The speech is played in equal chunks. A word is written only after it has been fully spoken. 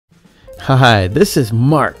Hi, this is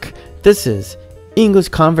Mark. This is English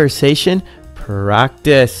Conversation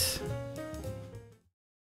Practice.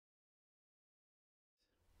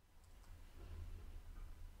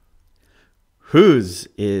 Whose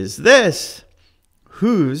is this?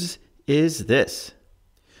 Whose is this?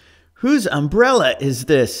 Whose umbrella is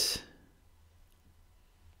this?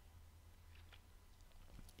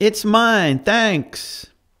 It's mine, thanks.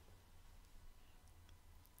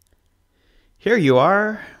 Here you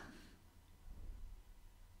are.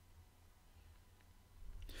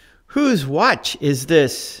 Whose watch is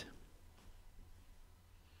this?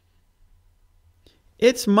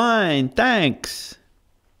 It's mine, thanks.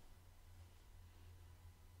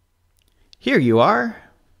 Here you are.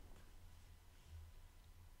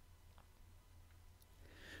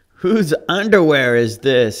 Whose underwear is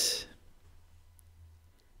this?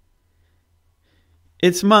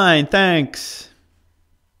 It's mine, thanks.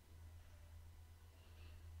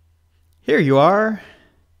 Here you are.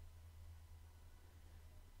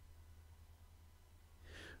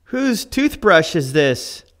 Whose toothbrush is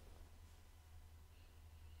this?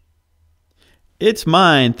 It's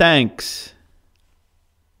mine, thanks.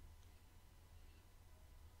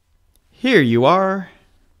 Here you are.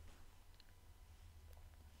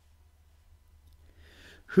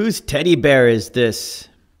 Whose teddy bear is this?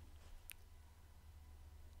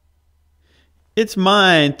 It's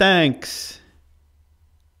mine, thanks.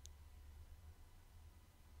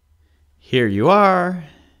 Here you are.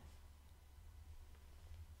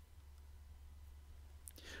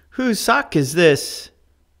 Whose sock is this?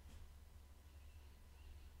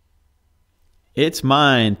 It's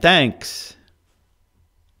mine, thanks.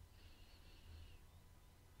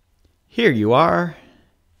 Here you are.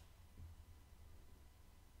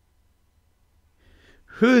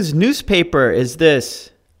 Whose newspaper is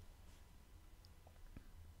this?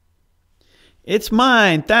 It's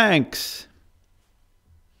mine, thanks.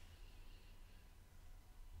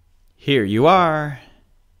 Here you are.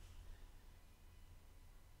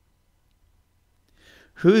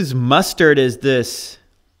 Whose mustard is this?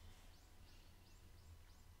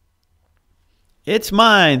 It's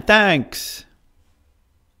mine, thanks.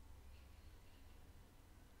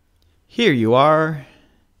 Here you are.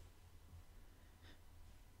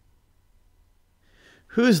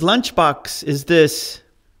 Whose lunchbox is this?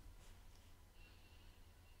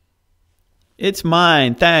 It's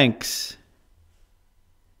mine, thanks.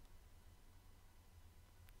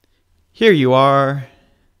 Here you are.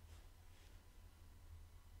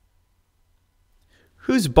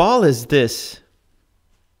 Whose ball is this?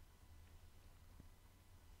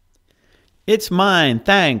 It's mine,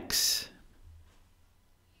 thanks.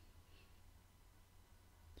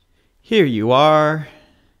 Here you are.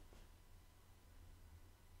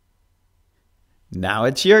 Now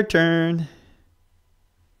it's your turn.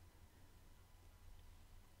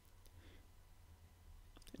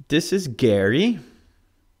 This is Gary.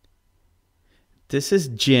 This is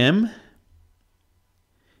Jim.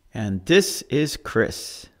 And this is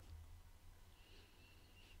Chris.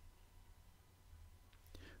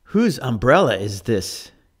 Whose umbrella is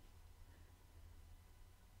this?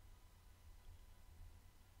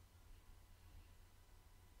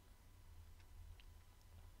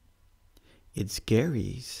 It's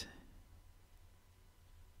Gary's.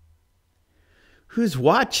 Whose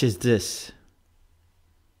watch is this?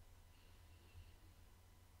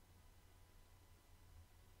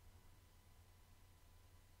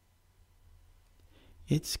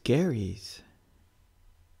 It's Gary's.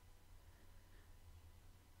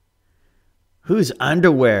 Whose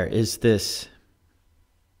underwear is this?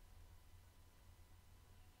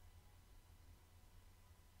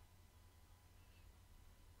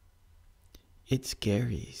 It's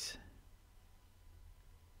Gary's.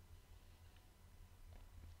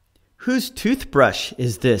 Whose toothbrush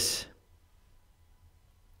is this?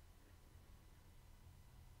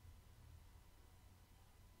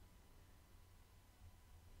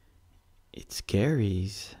 It's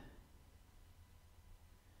Gary's.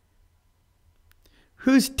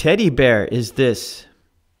 Whose teddy bear is this?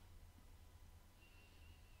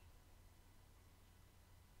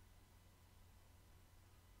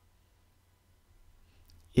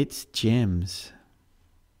 It's Jim's.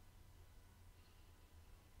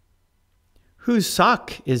 Whose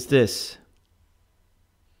sock is this?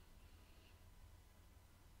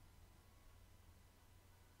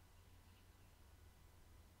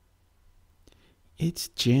 It's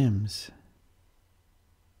Jim's.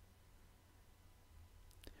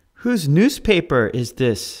 Whose newspaper is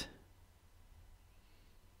this?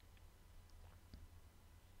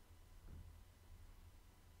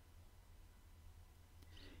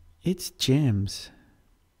 It's Jim's.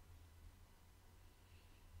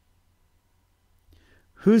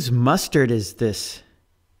 Whose mustard is this?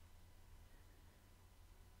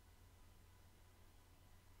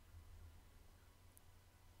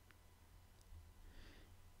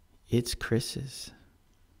 It's Chris's.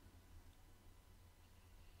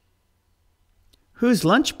 Whose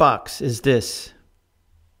lunchbox is this?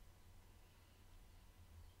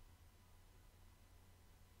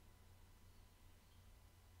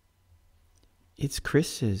 It's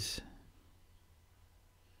Chris's.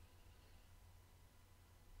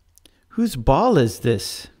 Whose ball is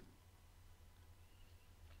this?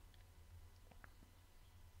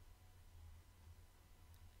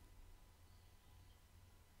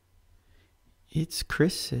 It's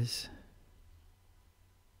Chris's.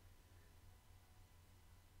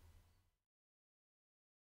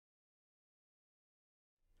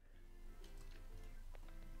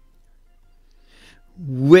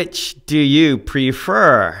 Which do you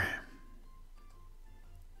prefer?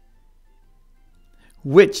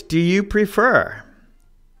 Which do you prefer?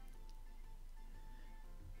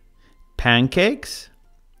 Pancakes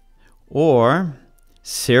or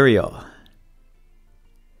cereal?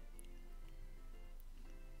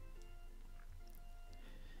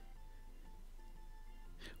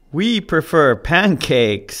 We prefer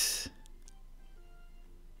pancakes.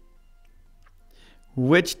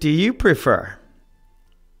 Which do you prefer?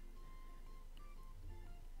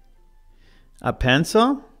 A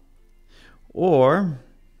pencil or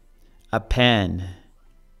a pen?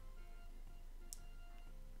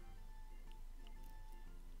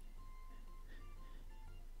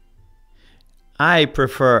 I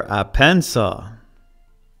prefer a pencil.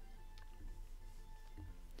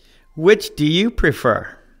 Which do you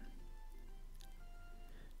prefer?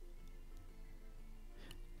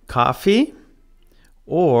 Coffee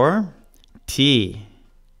or tea?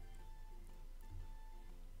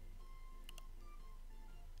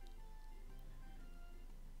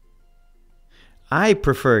 I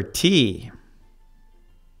prefer tea.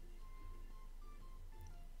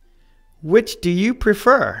 Which do you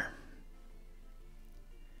prefer?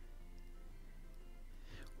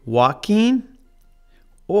 Walking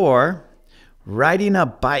or riding a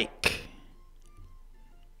bike?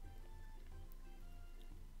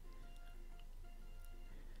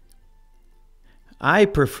 I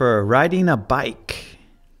prefer riding a bike.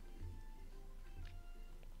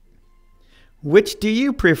 Which do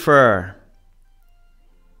you prefer?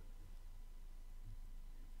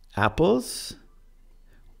 Apples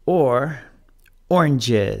or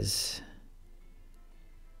oranges?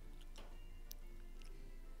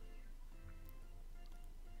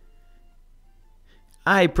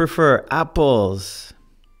 I prefer apples.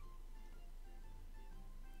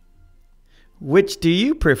 Which do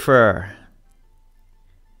you prefer?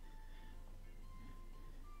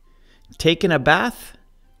 Taking a bath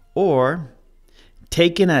or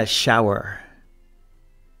taking a shower?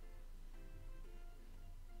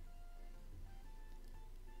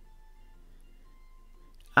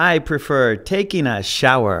 I prefer taking a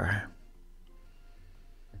shower.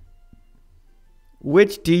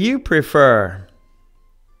 Which do you prefer?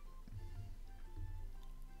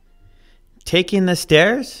 Taking the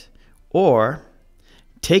stairs or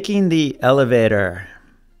taking the elevator?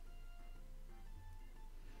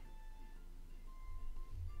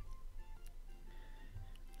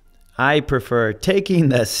 I prefer taking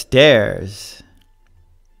the stairs.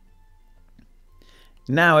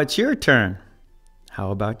 Now it's your turn.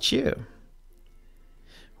 How about you?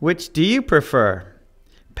 Which do you prefer?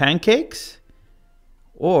 Pancakes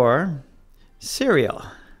or cereal?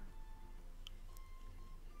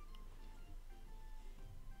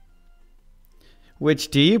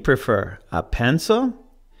 Which do you prefer? A pencil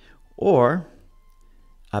or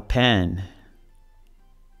a pen?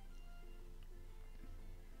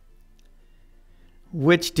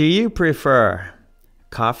 Which do you prefer?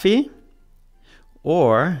 Coffee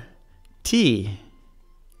or tea?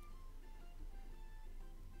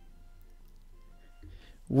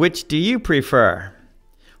 Which do you prefer?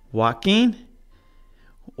 Walking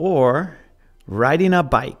or riding a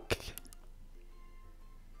bike?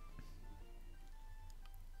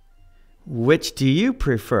 Which do you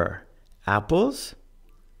prefer? Apples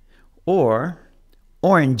or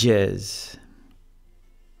oranges?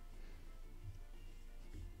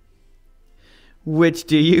 Which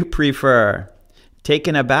do you prefer?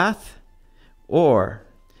 Taking a bath or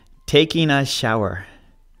taking a shower?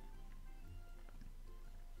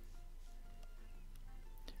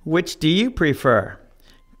 Which do you prefer?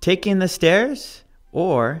 Taking the stairs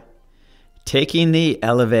or taking the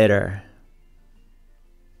elevator?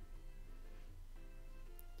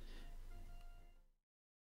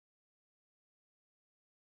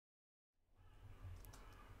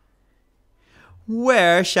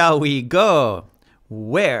 Where shall we go?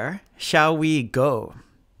 Where shall we go?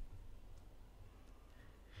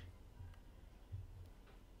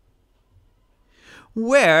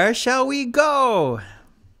 Where shall we go?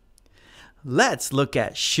 Let's look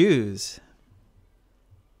at shoes.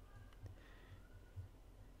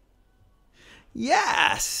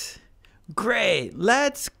 Yes! Great!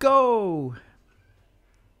 Let's go!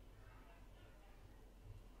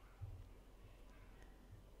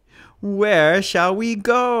 Where shall we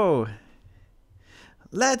go?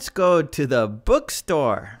 Let's go to the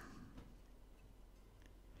bookstore.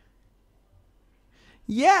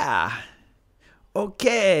 Yeah!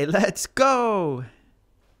 Okay, let's go!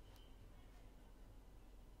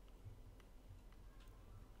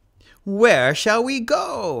 Where shall we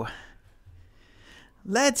go?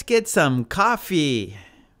 Let's get some coffee.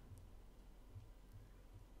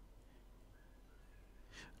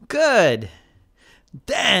 Good.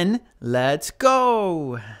 Then let's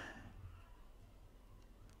go.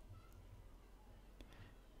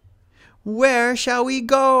 Where shall we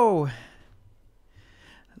go?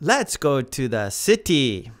 Let's go to the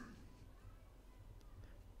city.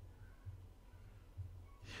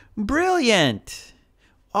 Brilliant.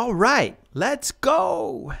 All right, let's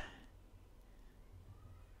go.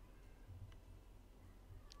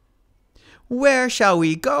 Where shall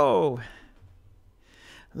we go?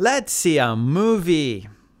 Let's see a movie.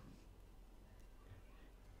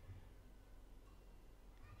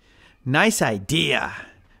 Nice idea.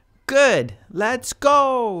 Good. Let's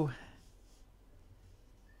go.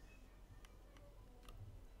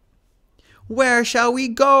 Where shall we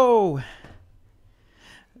go?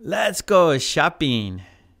 Let's go shopping.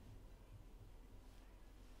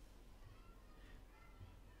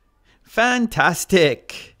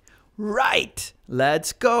 Fantastic. Right.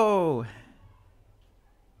 Let's go.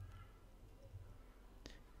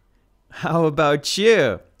 How about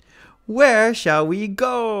you? Where shall we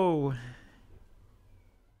go?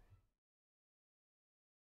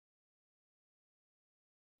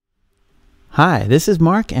 Hi, this is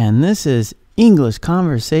Mark, and this is English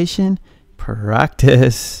Conversation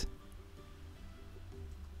Practice.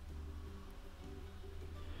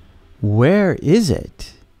 Where is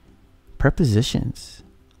it? Prepositions.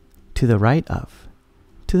 To the right of.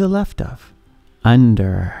 To the left of.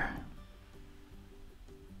 Under.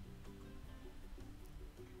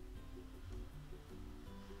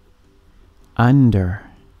 Under.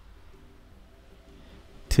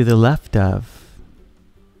 To the left of.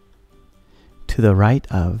 To the right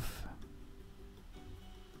of.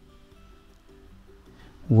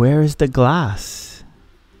 Where is the glass?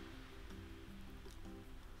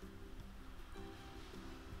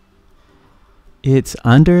 It's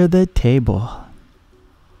under the table.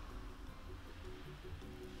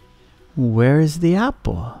 Where is the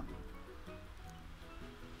apple?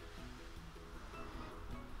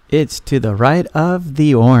 It's to the right of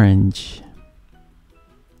the orange.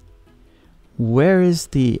 Where is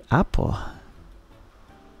the apple?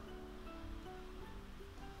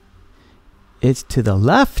 It's to the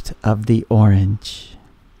left of the orange.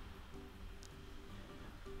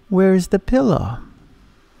 Where is the pillow?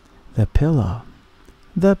 The pillow.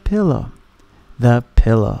 The pillow. The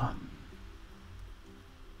pillow.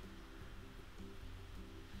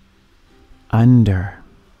 Under.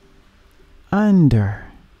 Under.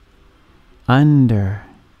 Under.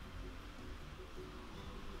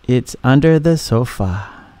 It's under the sofa.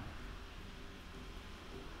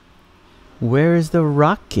 Where is the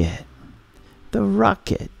rocket? The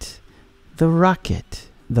rocket. The rocket.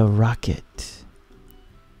 The rocket.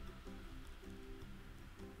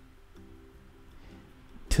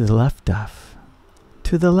 To the left of.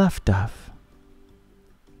 To the left of.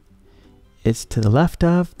 It's to the left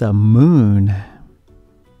of the moon.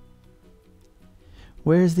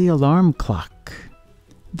 Where's the alarm clock?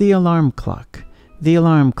 The alarm clock. The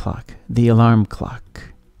alarm clock. The alarm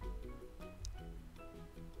clock.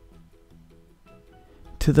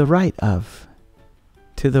 To the right of.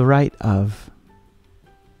 To the right of.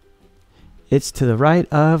 It's to the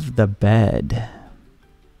right of the bed.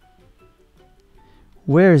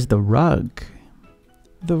 Where's the rug?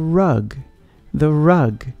 The rug. The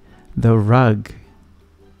rug. The rug.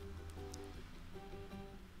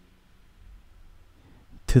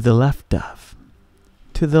 To the left of.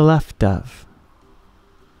 To the left of.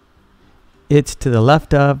 It's to the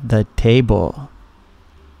left of the table.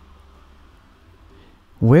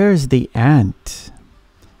 Where's the ant?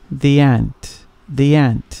 The ant. The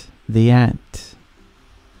ant. The ant.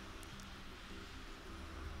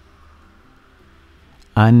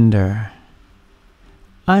 Under.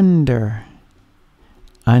 Under.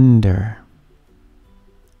 Under.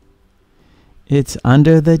 It's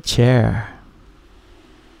under the chair.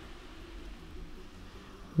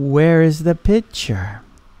 Where is the pitcher?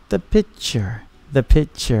 The pitcher, the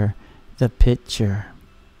pitcher, the pitcher.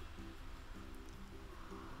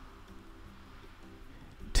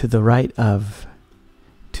 To the right of,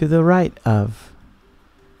 to the right of.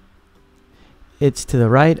 It's to the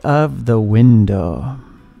right of the window.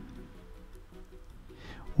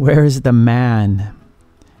 Where is the man?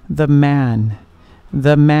 The man,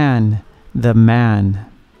 the man, the man.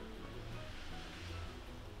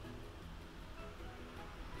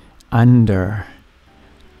 Under,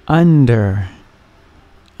 under,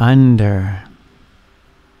 under.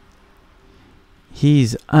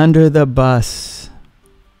 He's under the bus.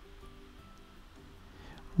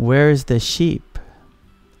 Where's the sheep?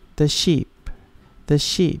 The sheep, the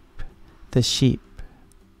sheep, the sheep.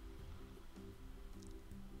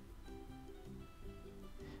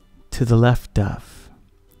 To the left of,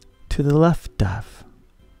 to the left of.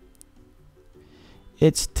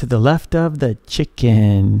 It's to the left of the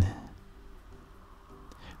chicken.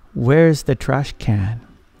 Where's the trash can?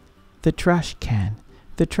 The trash can,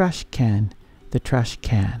 the trash can, the trash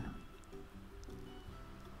can.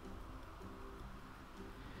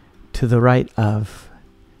 To the right of,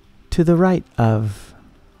 to the right of.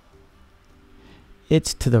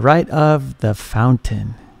 It's to the right of the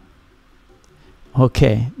fountain.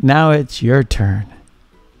 Okay, now it's your turn.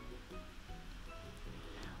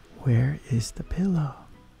 Where is the pillow?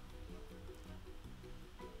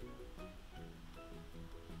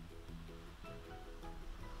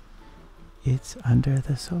 It's under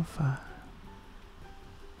the sofa.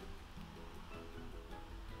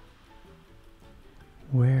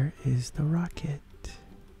 Where is the rocket?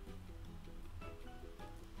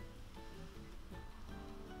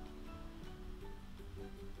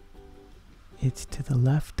 It's to the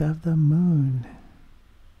left of the moon.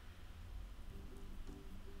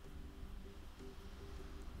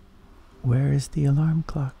 Where is the alarm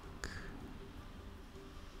clock?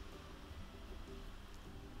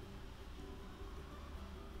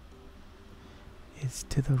 It's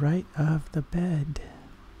to the right of the bed.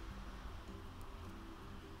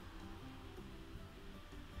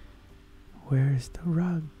 Where's the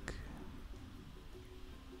rug?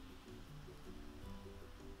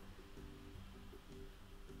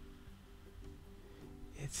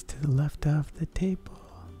 It's to the left of the table.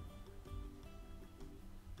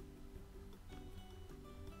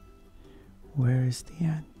 Where is the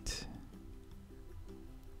ant?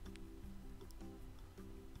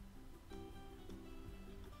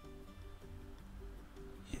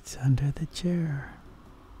 It's under the chair.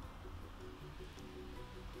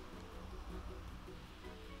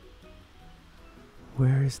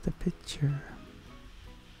 Where is the pitcher?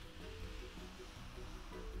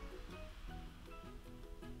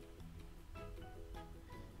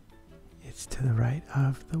 It's to the right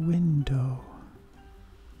of the window.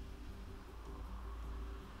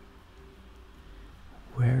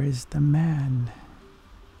 Where is the man?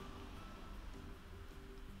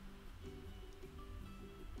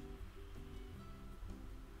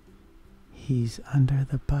 He's under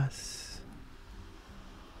the bus.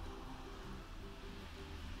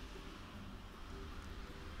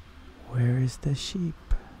 Where is the sheep?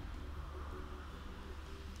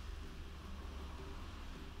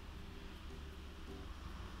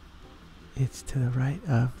 It's to the right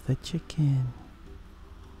of the chicken.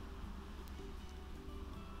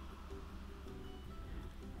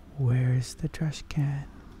 Where is the trash can?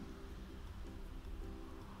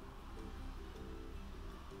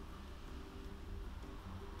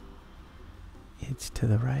 It's to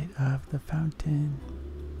the right of the fountain.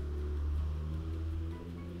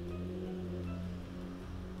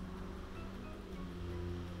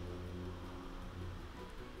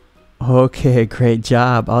 Okay, great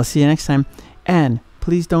job. I'll see you next time. And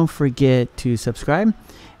please don't forget to subscribe.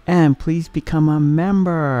 And please become a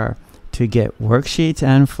member to get worksheets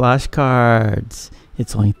and flashcards.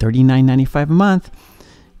 It's only $39.95 a month.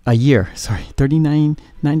 A year. Sorry,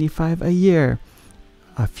 $39.95 a year.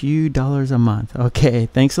 A few dollars a month. Okay,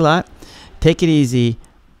 thanks a lot. Take it easy.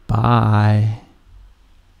 Bye.